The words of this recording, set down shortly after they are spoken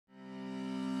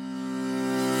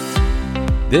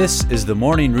This is the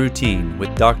Morning Routine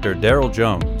with Dr. Daryl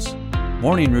Jones.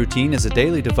 Morning Routine is a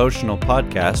daily devotional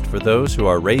podcast for those who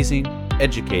are raising,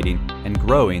 educating, and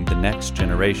growing the next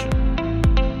generation.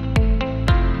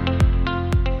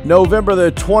 November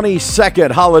the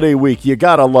 22nd, holiday week. You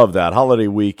gotta love that holiday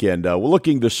weekend. We're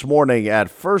looking this morning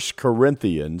at 1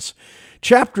 Corinthians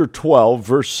chapter 12,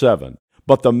 verse 7.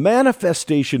 But the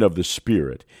manifestation of the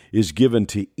Spirit is given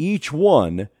to each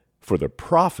one for the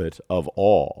profit of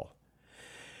all.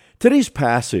 Today's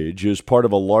passage is part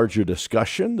of a larger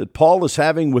discussion that Paul is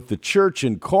having with the church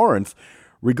in Corinth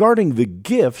regarding the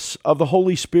gifts of the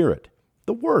Holy Spirit,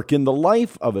 the work in the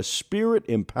life of a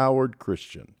Spirit-empowered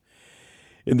Christian.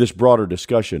 In this broader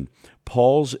discussion,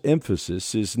 Paul's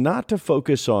emphasis is not to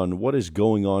focus on what is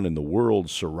going on in the world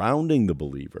surrounding the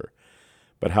believer,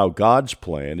 but how God's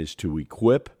plan is to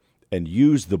equip and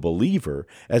use the believer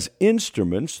as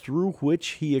instruments through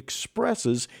which he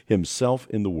expresses himself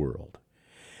in the world.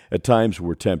 At times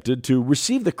we're tempted to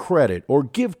receive the credit or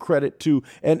give credit to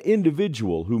an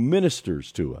individual who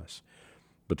ministers to us.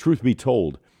 But truth be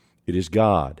told, it is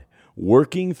God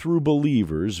working through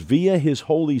believers via His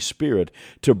Holy Spirit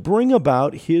to bring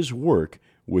about His work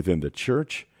within the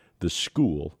church, the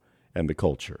school, and the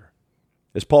culture.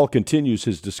 As Paul continues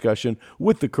his discussion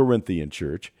with the Corinthian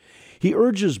church, he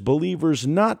urges believers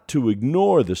not to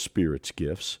ignore the Spirit's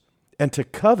gifts and to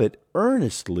covet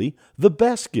earnestly the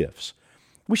best gifts.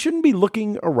 We shouldn't be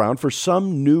looking around for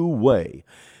some new way.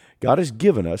 God has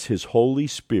given us His Holy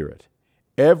Spirit,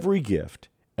 every gift,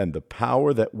 and the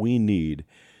power that we need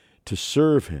to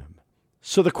serve Him.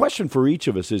 So the question for each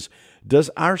of us is, does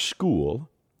our school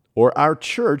or our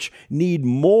church need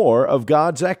more of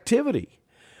God's activity?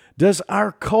 Does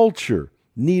our culture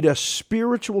need a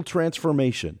spiritual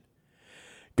transformation?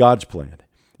 God's plan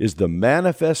is the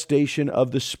manifestation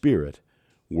of the Spirit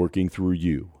working through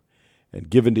you and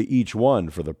given to each one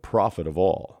for the profit of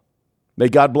all. May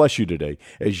God bless you today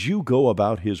as you go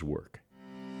about His work.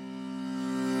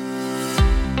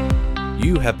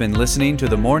 You have been listening to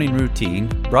the Morning Routine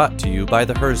brought to you by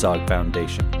the Herzog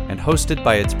Foundation and hosted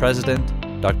by its president,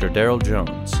 Dr. Daryl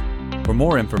Jones. For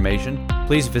more information,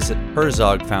 please visit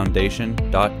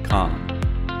herzogfoundation.com.